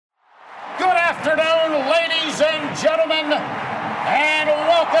afternoon, ladies and gentlemen, and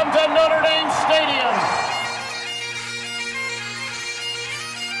welcome to Notre Dame Stadium.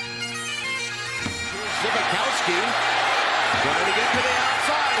 Zbikowski trying to get to the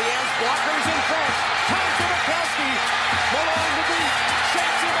outside. He has blockers in front. Tom Zbikowski, along the beat,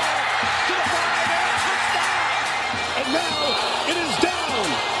 shakes him off to the 5 and touchdown. And now it is down.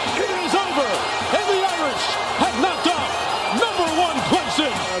 It is over. And the Irish have knocked out number one Clemson.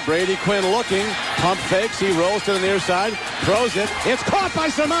 Brady Quinn looking, pump fakes, he rolls to the near side, throws it, it's caught by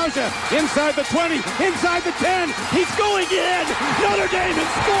Samaja, inside the 20, inside the 10, he's going in, Notre Dame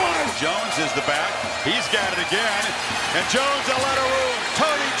has scored! Jones is the back, he's got it again, and Jones a lot of room,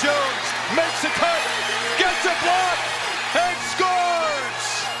 Tony Jones makes a cut, gets a block, and scores!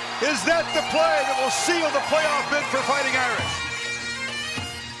 Is that the play that will seal the playoff bid for Fighting Irish?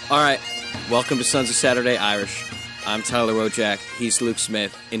 All right, welcome to Sons of Saturday Irish. I'm Tyler Wojak, he's Luke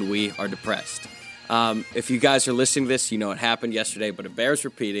Smith, and we are depressed. If you guys are listening to this, you know what happened yesterday, but it bears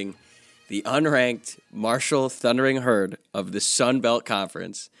repeating. The unranked Marshall Thundering Herd of the Sun Belt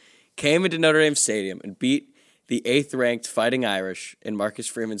Conference came into Notre Dame Stadium and beat the 8th-ranked Fighting Irish in Marcus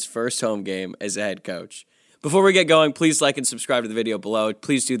Freeman's first home game as a head coach. Before we get going, please like and subscribe to the video below.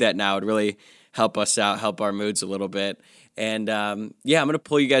 Please do that now. It would really help us out, help our moods a little bit. And, I'm going to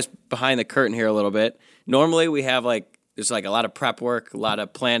pull you guys behind the curtain here a little bit. Normally, we have, there's a lot of prep work, a lot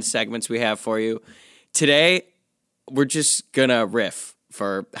of planned segments we have for you. Today, we're just going to riff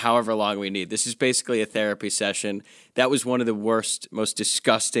for however long we need. This is basically a therapy session. That was one of the worst, most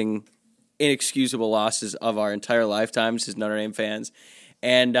disgusting, inexcusable losses of our entire lifetimes as Notre Dame fans.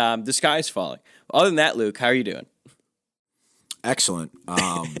 And the sky is falling. Other than that, Luke, how are you doing? Excellent.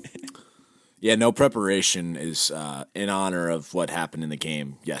 Yeah, no preparation is in honor of what happened in the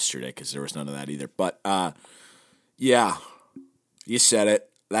game yesterday because there was none of that either. But, yeah, you said it.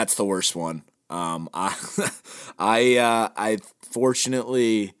 That's the worst one. I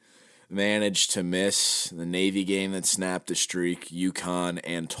fortunately managed to miss the Navy game that snapped the streak, UConn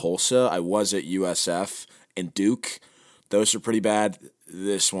and Tulsa. I was at USF and Duke. Those are pretty bad.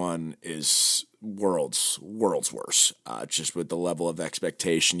 This one is worlds worse, just with the level of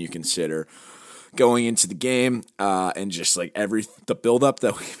expectation you consider going into the game, and just the buildup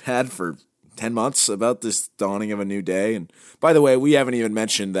that we've had for 10 months about this dawning of a new day. And by the way, we haven't even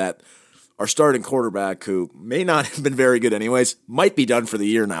mentioned that our starting quarterback, who may not have been very good anyways, might be done for the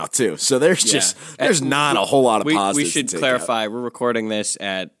year now too. So there's not a whole lot of positives. We should clarify, we're recording this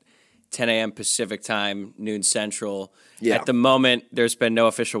at 10 a.m. Pacific time, noon Central. Yeah. At the moment, there's been no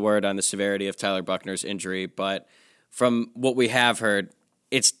official word on the severity of Tyler Buchner's injury, but from what we have heard,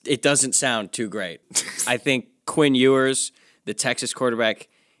 it doesn't sound too great. I think Quinn Ewers, the Texas quarterback,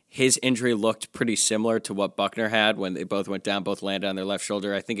 his injury looked pretty similar to what Buchner had when they both went down, both landed on their left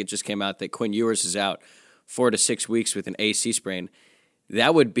shoulder. I think it just came out that Quinn Ewers is out 4 to 6 weeks with an AC sprain.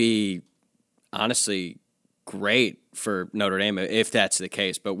 That would be, honestly, great for Notre Dame if that's the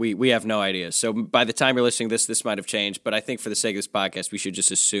case, but we have no idea. So by the time you're listening to this might have changed, but I think for the sake of this podcast, we should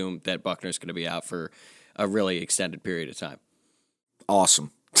just assume that Buchner's going to be out for a really extended period of time.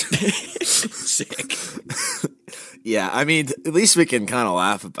 Awesome. Sick. Yeah, I mean, at least we can kind of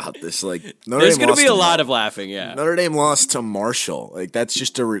laugh about this. There's going to be a lot of laughing, yeah. Notre Dame lost to Marshall. That's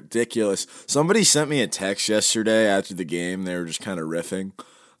just a ridiculous. Somebody sent me a text yesterday after the game. They were just kind of riffing.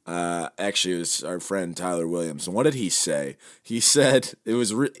 Actually, it was our friend Tyler Williams. And what did he say? He said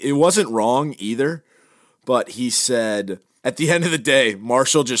it wasn't wrong either, but he said at the end of the day,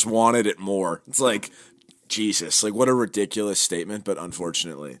 Marshall just wanted it more. It's Jesus, what a ridiculous statement, but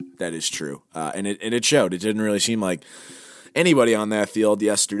unfortunately, that is true. And it showed. It didn't really seem like anybody on that field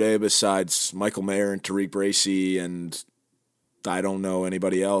yesterday besides Michael Mayer and Tariq Bracy and I don't know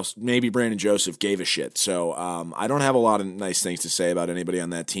anybody else. Maybe Brandon Joseph gave a shit. So I don't have a lot of nice things to say about anybody on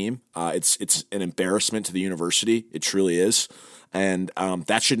that team. It's an embarrassment to the university. It truly is. And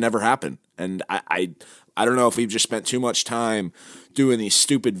that should never happen. And I don't know if we've just spent too much time doing these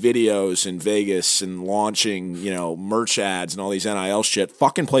stupid videos in Vegas and launching, merch ads and all these NIL shit.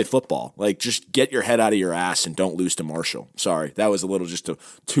 Fucking play football. Just get your head out of your ass and don't lose to Marshall. Sorry, that was just a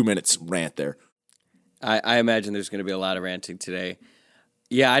 2 minutes rant there. I imagine there's going to be a lot of ranting today.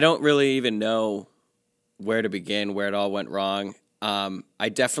 Yeah, I don't really even know where to begin, where it all went wrong. I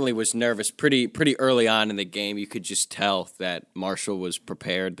definitely was nervous pretty early on in the game. You could just tell that Marshall was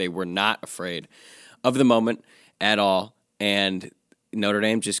prepared. They were not afraid of the moment at all. And Notre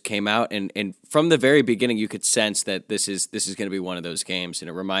Dame just came out, and from the very beginning, you could sense that this is going to be one of those games. And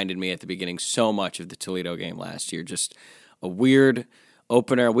it reminded me at the beginning so much of the Toledo game last year. Just a weird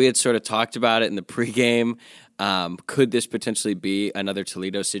opener. We had sort of talked about it in the pregame. Could this potentially be another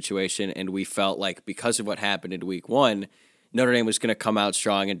Toledo situation? And we felt like because of what happened in week 1, Notre Dame was going to come out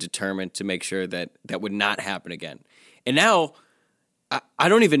strong and determined to make sure that that would not happen again. And now I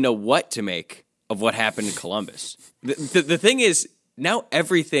don't even know what to make of what happened in Columbus. The thing is, now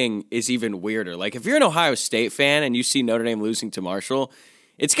everything is even weirder. Like if you're an Ohio State fan and you see Notre Dame losing to Marshall,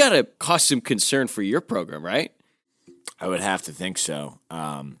 it's got to cause some concern for your program, right? I would have to think so.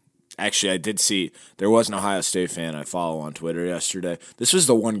 Actually, I did see there was an Ohio State fan I follow on Twitter yesterday. This was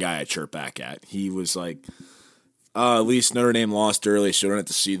the one guy I chirped back at. He was like, at least Notre Dame lost early, so you don't have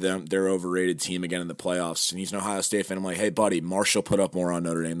to see their overrated team again in the playoffs. And he's an Ohio State fan. I'm like, hey, buddy, Marshall put up more on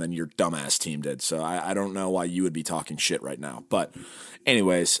Notre Dame than your dumbass team did. So I don't know why you would be talking shit right now. But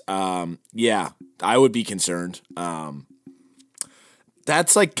anyways, yeah, I would be concerned.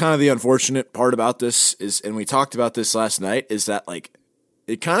 That's like kind of the unfortunate part about this is, and we talked about this last night, is that like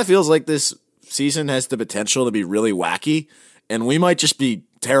it kind of feels like this season has the potential to be really wacky, and we might just be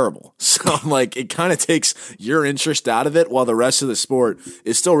terrible. So like it kind of takes your interest out of it while the rest of the sport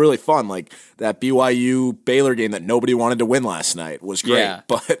is still really fun. Like that BYU Baylor game that nobody wanted to win last night was great. Yeah.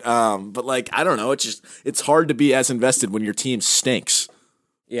 But like I don't know, it's hard to be as invested when your team stinks.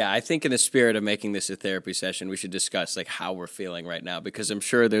 Yeah, I think in the spirit of making this a therapy session, we should discuss like how we're feeling right now, because I'm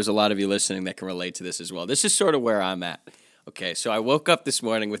sure there's a lot of you listening that can relate to this as well. This is sort of where I'm at. Okay, so I woke up this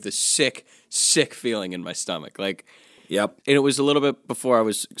morning with a sick feeling in my stomach. Like, yep. And it was a little bit before I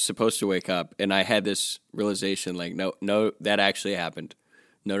was supposed to wake up, and I had this realization, like, no, that actually happened.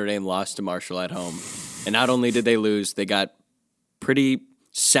 Notre Dame lost to Marshall at home, and not only did they lose, they got pretty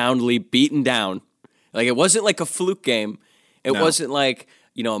soundly beaten down. Like, it wasn't like a fluke game. It wasn't like,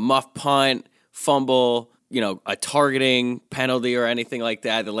 a muff punt, fumble, a targeting penalty or anything like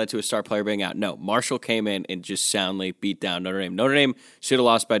that led to a star player being out. No, Marshall came in and just soundly beat down Notre Dame. Notre Dame should have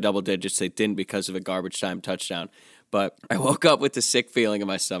lost by double digits. They didn't because of a garbage time touchdown. But I woke up with a sick feeling in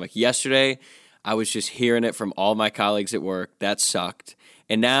my stomach. Yesterday, I was just hearing it from all my colleagues at work. That sucked.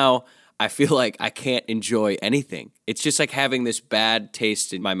 And now I feel like I can't enjoy anything. It's just like having this bad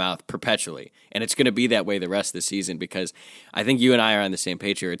taste in my mouth perpetually. And it's going to be that way the rest of the season, because I think you and I are on the same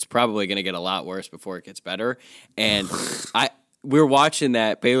page here. It's probably going to get a lot worse before it gets better. And we were watching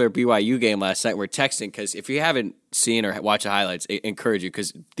that Baylor-BYU game last night. We're texting because if you haven't seen or watched the highlights, I encourage you,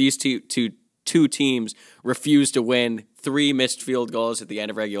 because these two teams refused to win, 3 missed field goals at the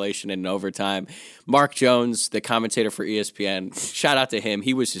end of regulation and in overtime. Mark Jones, the commentator for ESPN, shout out to him.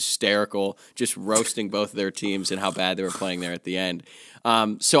 He was hysterical, just roasting both of their teams and how bad they were playing there at the end.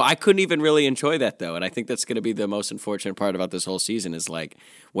 So I couldn't even really enjoy that, though, and I think that's going to be the most unfortunate part about this whole season is, like,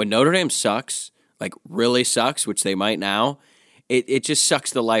 when Notre Dame sucks, like really sucks, which they might now, it just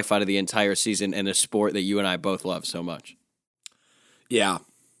sucks the life out of the entire season and a sport that you and I both love so much. Yeah.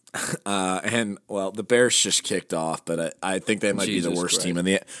 And well, the Bears just kicked off, but I think they might be the worst team in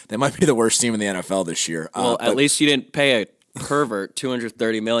the NFL this year. Well, at least you didn't pay a pervert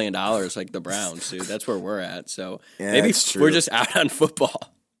 $230 million like the Browns, dude. That's where we're at. So yeah, maybe we're just out on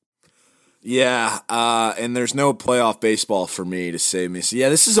football. Yeah, and there's no playoff baseball for me to save me. So yeah,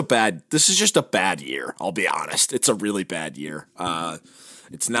 this is just a bad year. I'll be honest. It's a really bad year.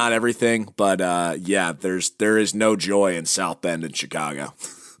 It's not everything, but yeah, there is no joy in South Bend in Chicago.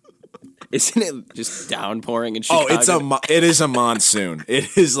 Isn't it just downpouring in Chicago? Oh, it is a monsoon.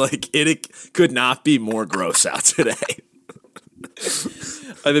 It is like it could not be more gross out today.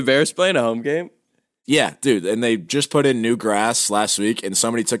 Are the Bears playing a home game? Yeah, dude, and they just put in new grass last week, and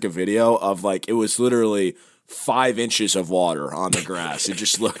somebody took a video of like it was literally 5 inches of water on the grass. It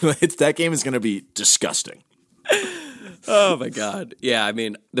just looked like that game is going to be disgusting. Oh, my God. Yeah, I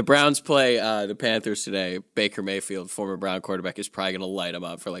mean, the Browns play the Panthers today. Baker Mayfield, former Brown quarterback, is probably going to light them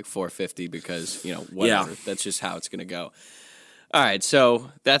up for like 450 because, whatever. Yeah. That's just how it's going to go. All right,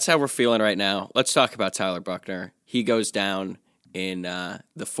 so that's how we're feeling right now. Let's talk about Tyler Buchner. He goes down in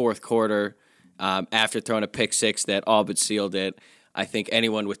the fourth quarter after throwing a pick six that all but sealed it. I think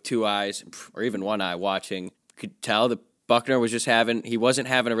anyone with 2 eyes or even 1 eye watching could tell that Buchner he wasn't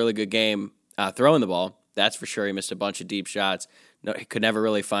having a really good game throwing the ball. That's for sure. He missed a bunch of deep shots. No, he could never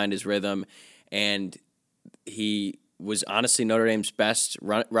really find his rhythm, and he was honestly Notre Dame's best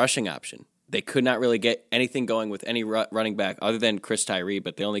rushing option. They could not really get anything going with any running back other than Chris Tyree,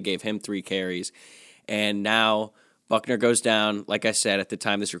 but they only gave him 3 carries. And now Buchner goes down. Like I said, at the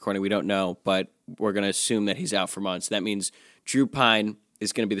time of this recording, we don't know, but we're going to assume that he's out for months. That means Drew Pine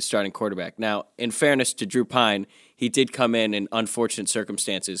is going to be the starting quarterback. Now, in fairness to Drew Pine, he did come in unfortunate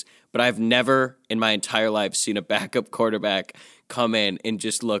circumstances, but I've never in my entire life seen a backup quarterback come in and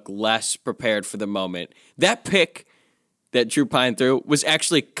just look less prepared for the moment. That pick that Drew Pine threw was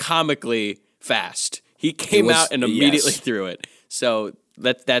actually comically fast. He came out and immediately threw it. So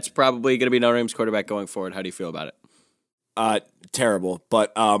that's probably going to be Notre Dame's quarterback going forward. How do you feel about it? Terrible,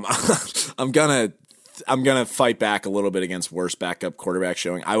 but I'm gonna fight back a little bit against worst backup quarterback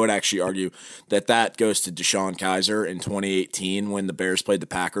showing. I would actually argue that goes to Deshaun Kaiser in 2018 when the Bears played the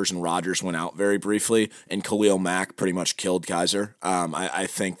Packers and Rodgers went out very briefly and Khalil Mack pretty much killed Kaiser. I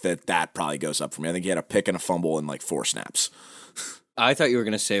think that probably goes up for me. I think he had a pick and a fumble in like 4 snaps. I thought you were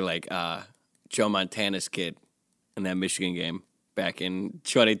going to say like Joe Montana's kid in that Michigan game back in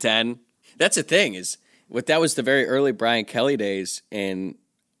 2010. That's the thing is that was the very early Brian Kelly days, and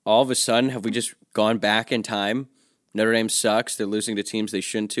all of a sudden have we just gone back in time? Notre Dame sucks. They're losing to teams they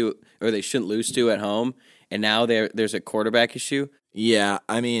shouldn't lose to at home, and now there's a quarterback issue. Yeah,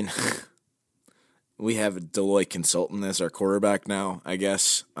 I mean, we have Deloitte Consultant as our quarterback now, I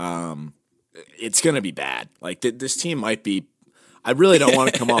guess. It's going to be bad. Like, this team might be – I really don't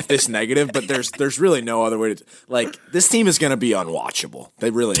want to come off this negative, but there's really no other way to – like, this team is going to be unwatchable. They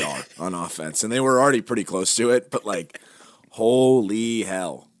really are on offense, and they were already pretty close to it, but, like, holy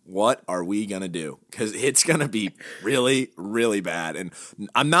hell. What are we going to do? Because it's going to be really, really bad. And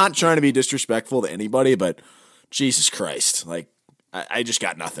I'm not trying to be disrespectful to anybody, but Jesus Christ, like, I just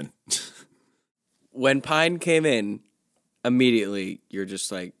got nothing. When Pine came in, immediately you're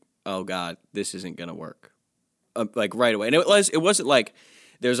just like, oh, God, this isn't going to work. Like right away. And it wasn't like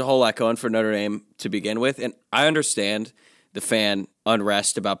there's a whole lot going for Notre Dame to begin with. And I understand the fan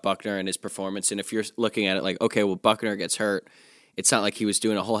unrest about Buckner and his performance. And if you're looking at it like, okay, well, Buckner gets hurt, it's not like he was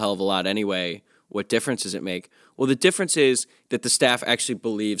doing a whole hell of a lot anyway. What difference does it make? Well, the difference is that the staff actually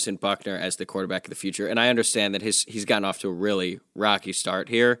believes in Buckner as the quarterback of the future. And I understand that he's gotten off to a really rocky start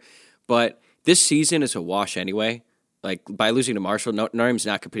here. But this season is a wash anyway. Like, by losing to Marshall, Notre Dame's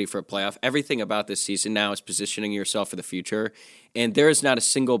not competing for a playoff. Everything about this season now is positioning yourself for the future. And there is not a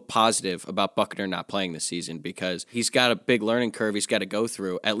single positive about Buckner not playing this season because he's got a big learning curve he's got to go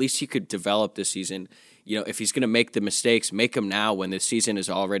through. At least he could develop this season. You know, if he's going to make the mistakes, make them now when the season is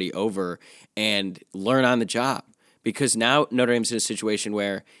already over and learn on the job. Because now Notre Dame's in a situation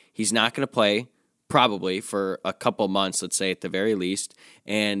where he's not going to play probably for a couple months, let's say at the very least.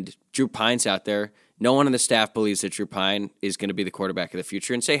 And Drew Pine's out there. No one on the staff believes that Drew Pine is going to be the quarterback of the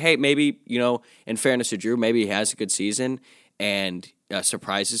future and say, hey, maybe, you know, in fairness to Drew, maybe he has a good season and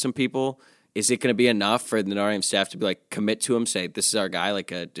surprises some people. Is it going to be enough for the Notre Dame staff to be like, commit to him, say, this is our guy,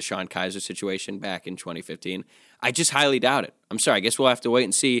 like a Deshaun Kaiser situation back in 2015? I just highly doubt it. I'm sorry. I guess we'll have to wait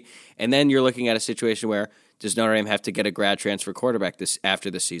and see. And then you're looking at a situation where does Notre Dame have to get a grad transfer quarterback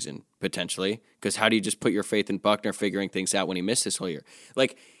after the season, potentially? Because how do you just put your faith in Buckner figuring things out when he missed this whole year?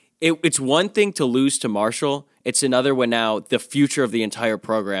 Like, it's one thing to lose to Marshall. It's another when now the future of the entire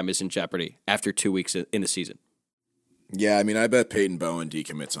program is in jeopardy after 2 weeks in the season. Yeah, I mean, I bet Peyton Bowen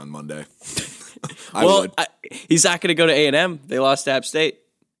decommits on Monday. He's not going to go to A&M. They lost to App State.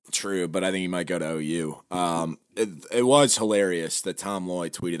 True, but I think he might go to OU. It was hilarious that Tom Loy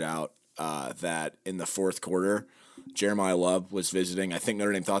tweeted out that in the fourth quarter, Jeremiah Love was visiting. I think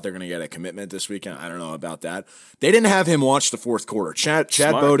Notre Dame thought they were going to get a commitment this weekend. I don't know about that. They didn't have him watch the fourth quarter. Chad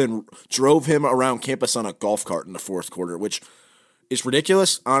Bowden drove him around campus on a golf cart in the fourth quarter, which is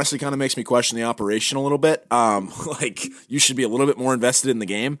ridiculous. Honestly, kind of makes me question the operation a little bit. Like, you should be a little bit more invested in the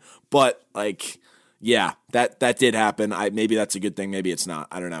game. But, like, yeah, that did happen. Maybe that's a good thing. Maybe it's not.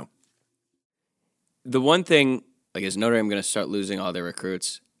 I don't know. The one thing, like, is Notre Dame going to start losing all their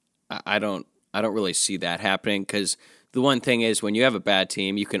recruits? I don't really see that happening because the one thing is when you have a bad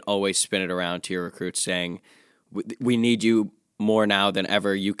team, you can always spin it around to your recruits saying, we need you more now than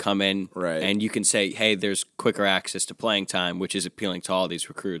ever. You come in and you can say, hey, there's quicker access to playing time, which is appealing to all these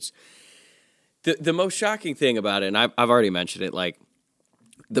recruits. The most shocking thing about it, and I've already mentioned it, like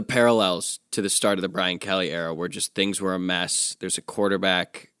the parallels to the start of the Brian Kelly era where just things were a mess. There's a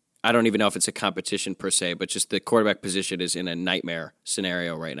quarterback. I don't even know if it's a competition per se, but just the quarterback position is in a nightmare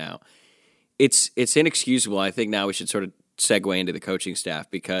scenario right now. It's inexcusable. I think now we should sort of segue into the coaching staff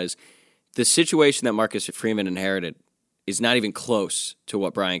because the situation that Marcus Freeman inherited is not even close to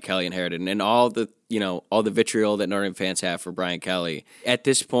what Brian Kelly inherited. And all the vitriol that Notre Dame fans have for Brian Kelly at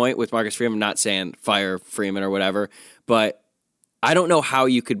this point with Marcus Freeman, I'm not saying fire Freeman or whatever, but I don't know how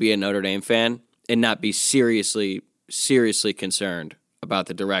you could be a Notre Dame fan and not be seriously concerned about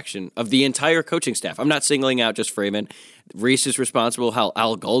the direction of the entire coaching staff. I'm not singling out just Freeman. Reese is responsible.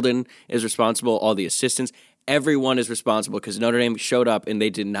 Al Golden is responsible. All the assistants. Everyone is responsible because Notre Dame showed up and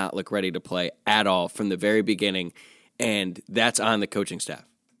they did not look ready to play at all from the very beginning, and that's on the coaching staff.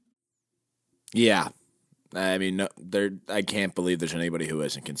 Yeah. I mean, I can't believe there's anybody who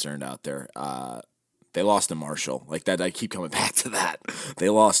isn't concerned out there. They lost to Marshall. Like that, I keep coming back to that. They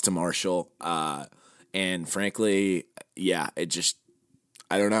lost to Marshall. And frankly, yeah, it just,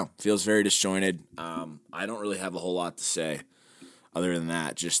 I don't know. Feels very disjointed. I don't really have a whole lot to say other than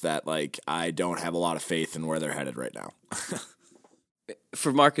that. Just that, like, I don't have a lot of faith in where they're headed right now.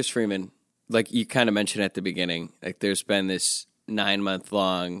 For Marcus Freeman, like you kind of mentioned at the beginning, like there's been this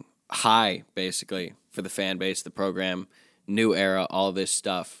 9-month-long high, basically, for the fan base, the program, new era, all this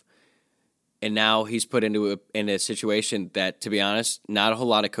stuff. And now he's put in a situation that, to be honest, not a whole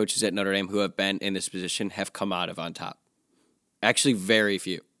lot of coaches at Notre Dame who have been in this position have come out of on top. Actually, very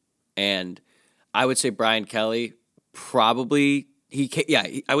few. And I would say Brian Kelly probably,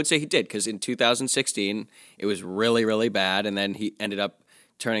 I would say he did, because in 2016, it was really, really bad, and then he ended up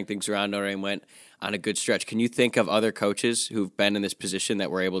turning things around. Notre Dame went on a good stretch. Can you think of other coaches who've been in this position that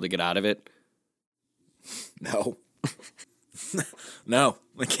were able to get out of it? No. No,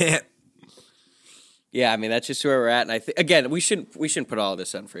 I can't. Yeah, I mean, that's just where we're at. And I think, again, we shouldn't put all of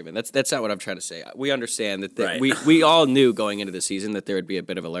this on Freeman. That's not what I'm trying to say. We understand that Right. we all knew going into the season that there would be a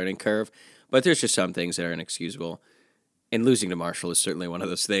bit of a learning curve, but there's just some things that are inexcusable. And losing to Marshall is certainly one of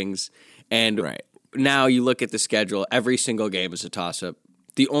those things. And Right. now you look at the schedule, every single game is a toss-up.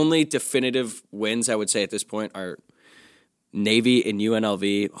 The only definitive wins, I would say, at this point are Navy and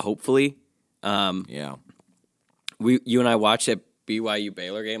UNLV, hopefully. Yeah. You and I watched that BYU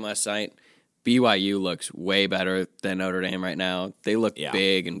Baylor game last night. BYU looks way better than Notre Dame right now. They look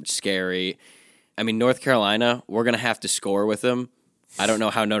big and scary. I mean, North Carolina, we're going to have to score with them. I don't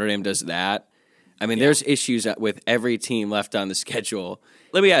know how Notre Dame does that. I mean, there's issues with every team left on the schedule.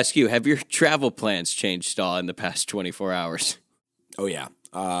 Let me ask you, have your travel plans changed at all in the past 24 hours? Oh, yeah.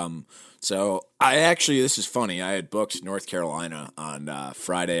 So I actually, this is funny. I had booked North Carolina on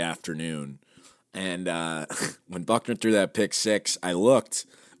Friday afternoon. And when Buckner threw that pick six, I looked.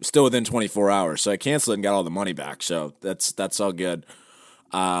 It was still within 24 hours. So I canceled it and got all the money back. So that's all good.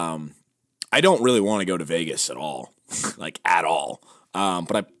 I don't really want to go to Vegas at all. Like, at all.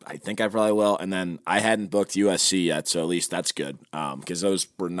 But I think I probably will. And then I hadn't booked USC yet, so at least that's good. Because those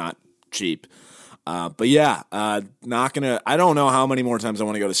were not cheap. But yeah, not going to – I don't know how many more times I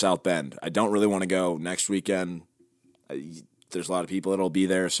want to go to South Bend. I don't really want to go next weekend. There's a lot of people that'll be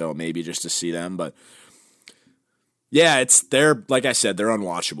there, so maybe just to see them. But yeah, they're like I said, they're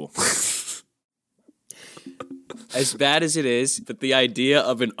unwatchable. As bad as it is, but the idea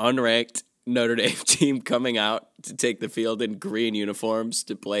of an unranked Notre Dame team coming out to take the field in green uniforms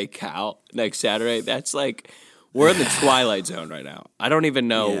to play Cal next Saturday, that's like we're in the twilight zone right now. I don't even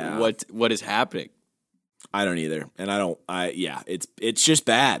know what is happening. I don't either, and it's just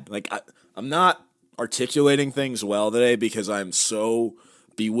bad. Like I'm not articulating things well today because I'm so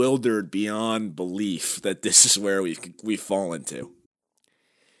bewildered beyond belief that this is where we've fallen to.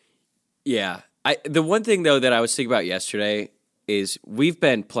 Yeah. The one thing, though, that I was thinking about yesterday is we've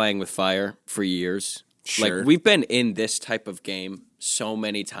been playing with fire for years. Sure. Like, we've been in this type of game so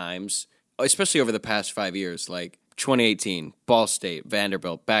many times, especially over the past 5 years. Like, 2018, Ball State,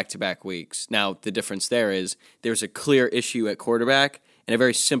 Vanderbilt, back-to-back weeks. Now, the difference there is there's a clear issue at quarterback and a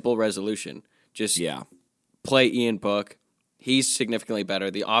very simple resolution. Just play Ian Book. He's significantly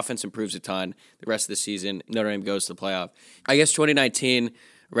better. The offense improves a ton. The rest of the season, Notre Dame goes to the playoff. I guess 2019,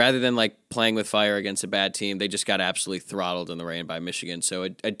 rather than like playing with fire against a bad team, they just got absolutely throttled in the rain by Michigan. So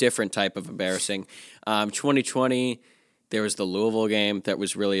a different type of embarrassing. 2020, there was the Louisville game that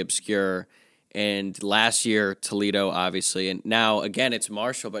was really obscure. And last year, Toledo, obviously. And now, again, it's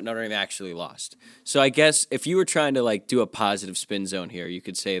Marshall, but Notre Dame actually lost. So I guess if you were trying to like do a positive spin zone here, you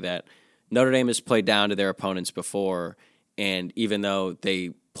could say that Notre Dame has played down to their opponents before, and even though they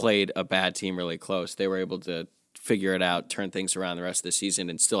played a bad team really close, they were able to figure it out, turn things around the rest of the season,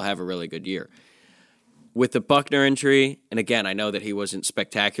 and still have a really good year. With the Buckner injury, and again, I know that he wasn't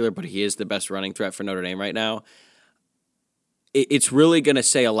spectacular, but he is the best running threat for Notre Dame right now. It's really going to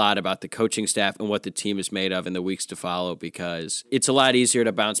say a lot about the coaching staff and what the team is made of in the weeks to follow, because it's a lot easier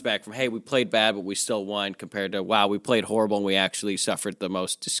to bounce back from, hey, we played bad, but we still won, compared to, wow, we played horrible and we actually suffered the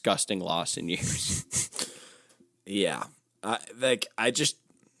most disgusting loss in years. Yeah. They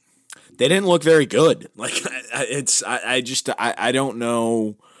didn't look very good. Like, I don't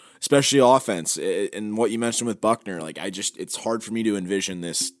know, especially offense and what you mentioned with Buckner. Like, it's hard for me to envision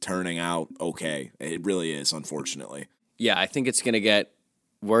this turning out okay. It really is, unfortunately. Yeah, I think it's going to get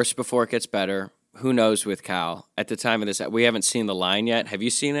worse before it gets better. Who knows with Cal? At the time of this, we haven't seen the line yet. Have you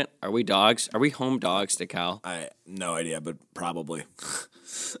seen it? Are we dogs? Are we home dogs to Cal? No idea, but probably.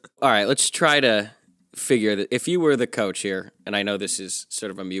 All right, let's try to figure that. If you were the coach here, and I know this is sort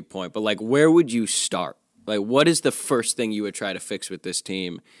of a moot point, but like, where would you start? Like, what is the first thing you would try to fix with this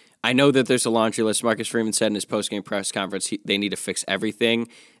team? I know that there's a laundry list. Marcus Freeman said in his post-game press conference they need to fix everything.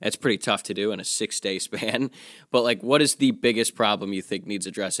 That's pretty tough to do in a 6-day span. But, like, what is the biggest problem you think needs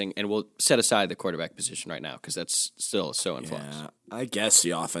addressing? And we'll set aside the quarterback position right now because that's still so in flux. Yeah, I guess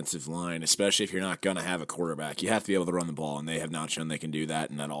the offensive line, especially if you're not going to have a quarterback, you have to be able to run the ball, and they have not shown they can do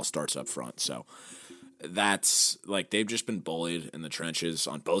that, and that all starts up front. So that's, like, they've just been bullied in the trenches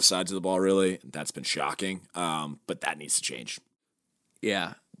on both sides of the ball, really. That's been shocking, but that needs to change.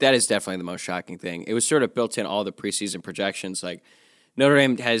 Yeah, that is definitely the most shocking thing. It was sort of built in all the preseason projections. Like, Notre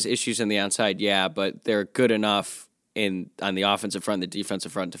Dame has issues on the outside, yeah, but they're good enough on the offensive front, the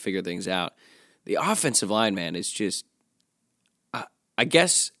defensive front to figure things out. The offensive line, man, is just, I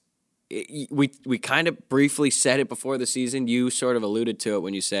guess we kind of briefly said it before the season. You sort of alluded to it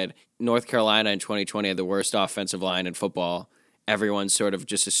when you said North Carolina in 2020 had the worst offensive line in football. Everyone sort of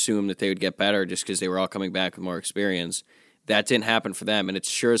just assumed that they would get better just because they were all coming back with more experience. That didn't happen for them, and it's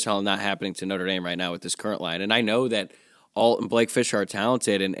sure as hell not happening to Notre Dame right now with this current line. And I know that Alt and Blake Fisher are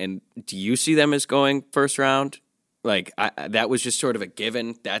talented, and do you see them as going first round? Like, that was just sort of a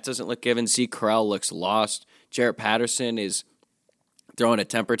given. That doesn't look given. Zeke Correll looks lost. Jarrett Patterson is throwing a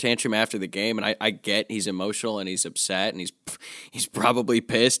temper tantrum after the game, and I get he's emotional and he's upset, and he's probably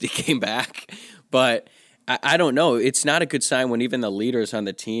pissed he came back. But I don't know. It's not a good sign when even the leaders on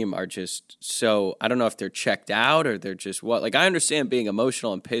the team are just so, I don't know if they're checked out or they're just what. Like, I understand being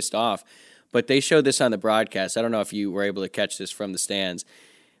emotional and pissed off, but they showed this on the broadcast. I don't know if you were able to catch this from the stands.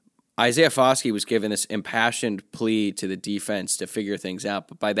 Isaiah Foskey was giving this impassioned plea to the defense to figure things out,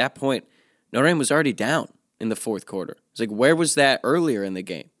 but by that point, Notre Dame was already down in the fourth quarter. It's like, where was that earlier in the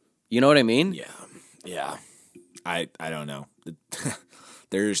game? You know what I mean? Yeah. I don't know.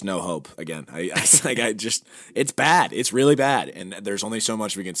 There's no hope again. It's bad. It's really bad. And there's only so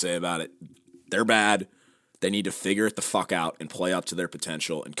much we can say about it. They're bad. They need to figure it the fuck out and play up to their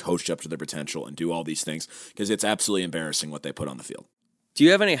potential and coach up to their potential and do all these things because it's absolutely embarrassing what they put on the field. Do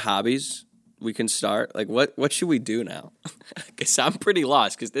you have any hobbies we can start? Like, what should we do now? Because I'm pretty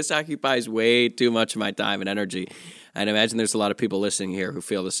lost because this occupies way too much of my time and energy. I'd imagine there's a lot of people listening here who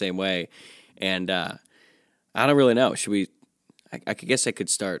feel the same way. And I don't really know. Should we... I guess I could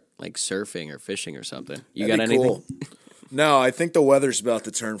start like surfing or fishing or something. You got anything? Cool. No, I think the weather's about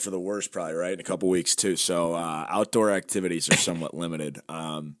to turn for the worse probably, right? In a couple weeks too. So outdoor activities are somewhat limited.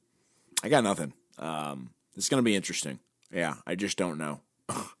 I got nothing. It's going to be interesting. Yeah, I just don't know.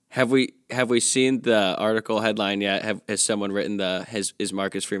 Have we seen the article headline yet? Has someone written is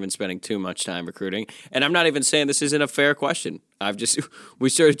Marcus Freeman spending too much time recruiting? And I'm not even saying this isn't a fair question. We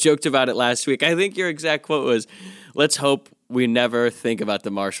sort of joked about it last week. I think your exact quote was, "Let's hope we never think about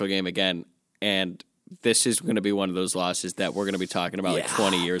the Marshall game again." And this is going to be one of those losses that we're going to be talking about like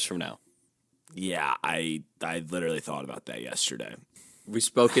 20 years from now. Yeah, I literally thought about that yesterday. We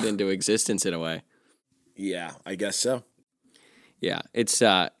spoke it into existence in a way. Yeah, I guess so. Yeah, it's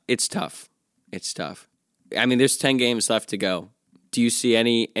tough. It's tough. I mean, there's 10 games left to go. Do you see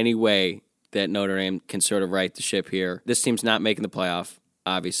any way that Notre Dame can sort of right the ship here? This team's not making the playoff,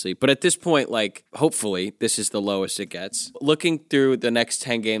 obviously. But at this point, like, hopefully this is the lowest it gets. Looking through the next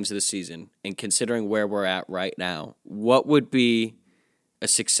 10 games of the season and considering where we're at right now, what would be a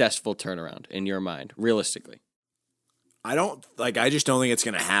successful turnaround in your mind, realistically? I just don't think it's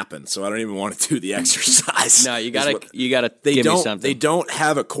going to happen. So I don't even want to do the exercise. No, you gotta give me something. They don't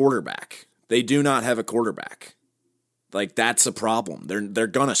have a quarterback. They do not have a quarterback. Like, that's a problem. They're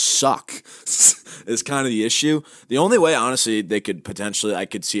gonna suck. Is kind of the issue. The only way, honestly, they could potentially, I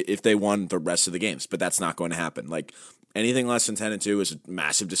could see if they won the rest of the games, but that's not going to happen. Like, anything less than 10-2 is a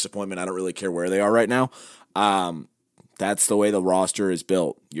massive disappointment. I don't really care where they are right now. That's the way the roster is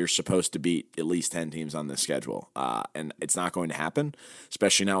built. You're supposed to beat at least 10 teams on this schedule, and it's not going to happen,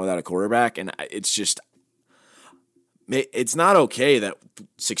 especially not without a quarterback. And it's just, it's not okay that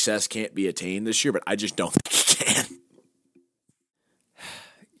success can't be attained this year, but I just don't think it can.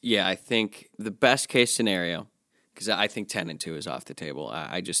 Yeah, I think the best case scenario, because I think 10-2 is off the table.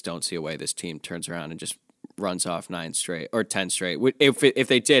 I just don't see a way this team turns around and just runs off 9 straight or 10 straight. If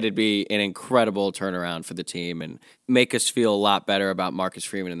they did, it'd be an incredible turnaround for the team and make us feel a lot better about Marcus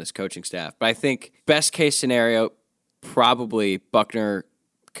Freeman and this coaching staff. But I think best case scenario, probably Buckner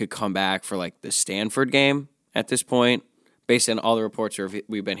could come back for like the Stanford game at this point. Based on all the reports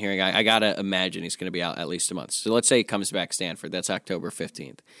we've been hearing, I got to imagine he's going to be out at least a month. So let's say he comes back Stanford. That's October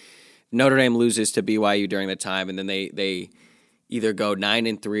 15th. Notre Dame loses to BYU during that time, and then they either go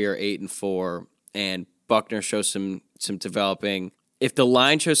 9-3 or 8-4, and Buckner shows some developing. If the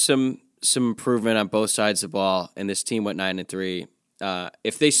line shows some improvement on both sides of the ball, and this team went 9-3,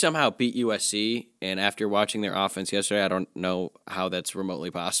 if they somehow beat USC, and after watching their offense yesterday, I don't know how that's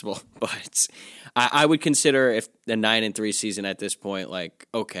remotely possible, but I would consider if the 9-3 season at this point, like,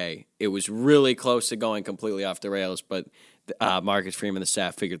 okay, it was really close to going completely off the rails, but Marcus Freeman and the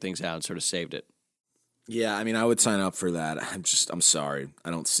staff figured things out and sort of saved it. Yeah, I mean, I would sign up for that. I'm sorry. I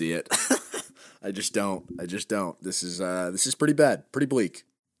don't see it. I just don't. This is pretty bad, pretty bleak.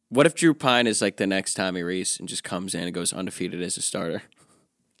 What if Drew Pine is like the next Tommy Reese and just comes in and goes undefeated as a starter?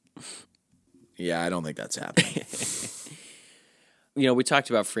 Yeah, I don't think that's happening. We talked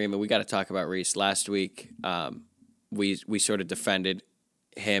about Freeman. We got to talk about Reese. Last week, we sort of defended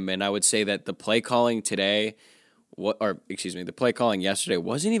him, and I would say that the play calling today, the play calling yesterday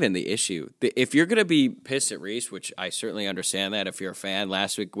wasn't even the issue. If you're going to be pissed at Reese, which I certainly understand that if you're a fan,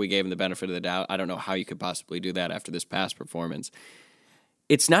 last week we gave him the benefit of the doubt. I don't know how you could possibly do that after this past performance.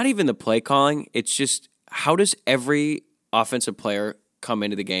 It's not even the play calling. It's just, how does every offensive player come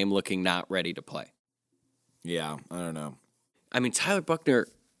into the game looking not ready to play? Yeah, I don't know. I mean, Tyler Buchner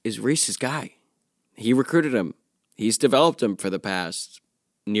is Reese's guy. He recruited him. He's developed him for the past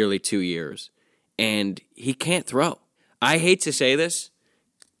nearly 2 years, and he can't throw. I hate to say this.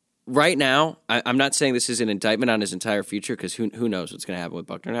 Right now, I'm not saying this is an indictment on his entire future, because who knows what's going to happen with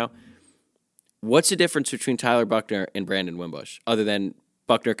Buchner now. What's the difference between Tyler Buchner and Brandon Wimbush, other than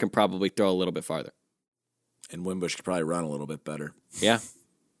Buchner can probably throw a little bit farther? And Wimbush could probably run a little bit better. Yeah.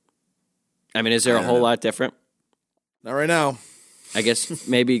 I mean, is there a whole lot different? Not right now. I guess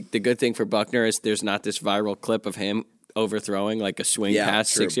maybe the good thing for Buchner is there's not this viral clip of him overthrowing like a swing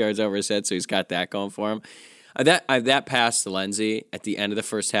pass true. 6 yards over his head, so he's got that going for him. That pass to Lenzy at the end of the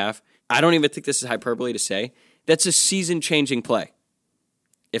first half, I don't even think this is hyperbole to say, that's a season-changing play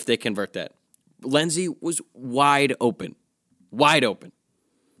if they convert that. Lenzy was wide open.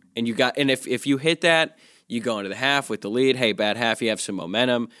 And if you hit that, you go into the half with the lead. Hey, bad half, you have some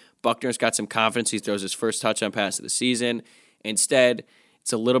momentum. Buchner's got some confidence. He throws his first touchdown pass of the season. Instead,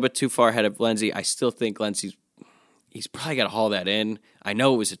 it's a little bit too far ahead of Lenzy. I still think he's probably got to haul that in. I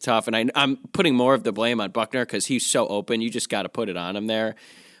know it was tough, and I'm putting more of the blame on Buchner because he's so open. You just got to put it on him there.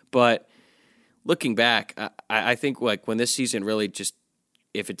 But looking back, I think like when this season really just,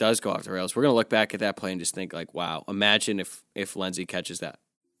 if it does go off the rails, we're going to look back at that play and just think like, wow, imagine if Lenzy catches that.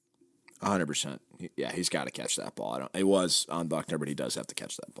 100%. Yeah, he's got to catch that ball. It was on Buchner, but he does have to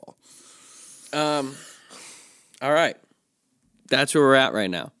catch that ball. All right. That's where we're at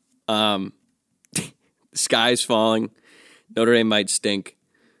right now. The sky's falling. Notre Dame might stink.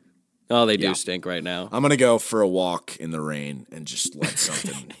 Oh, they do stink right now. I'm going to go for a walk in the rain and just let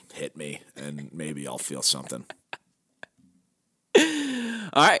something hit me, and maybe I'll feel something.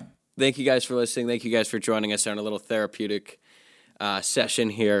 All right. Thank you guys for listening. Thank you guys for joining us on a little therapeutic session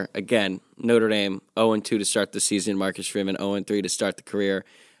here. Again, Notre Dame 0-2 to start the season. Marcus Freeman 0-3 to start the career.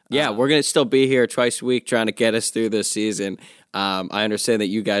 Yeah, we're going to still be here twice a week trying to get us through this season. I understand that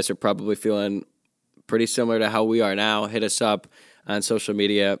you guys are probably feeling pretty similar to how we are now. Hit us up on social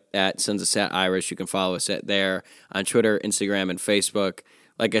media at Sons of Sat Irish. You can follow us there on Twitter, Instagram, and Facebook.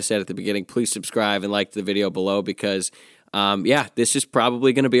 Like I said at the beginning, please subscribe and like the video below because, this is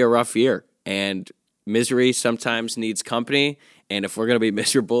probably going to be a rough year. And misery sometimes needs company. And if we're going to be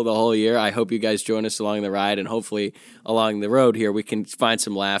miserable the whole year, I hope you guys join us along the ride. And hopefully along the road here, we can find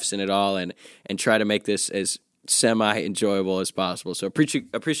some laughs in it all and try to make this as semi-enjoyable as possible. So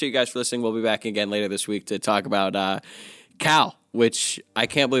appreciate you guys for listening. We'll be back again later this week to talk about Cal, which I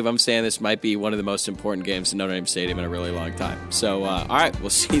can't believe I'm saying this might be one of the most important games in Notre Dame Stadium in a really long time. So, all right, we'll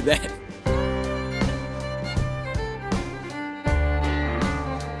see you then.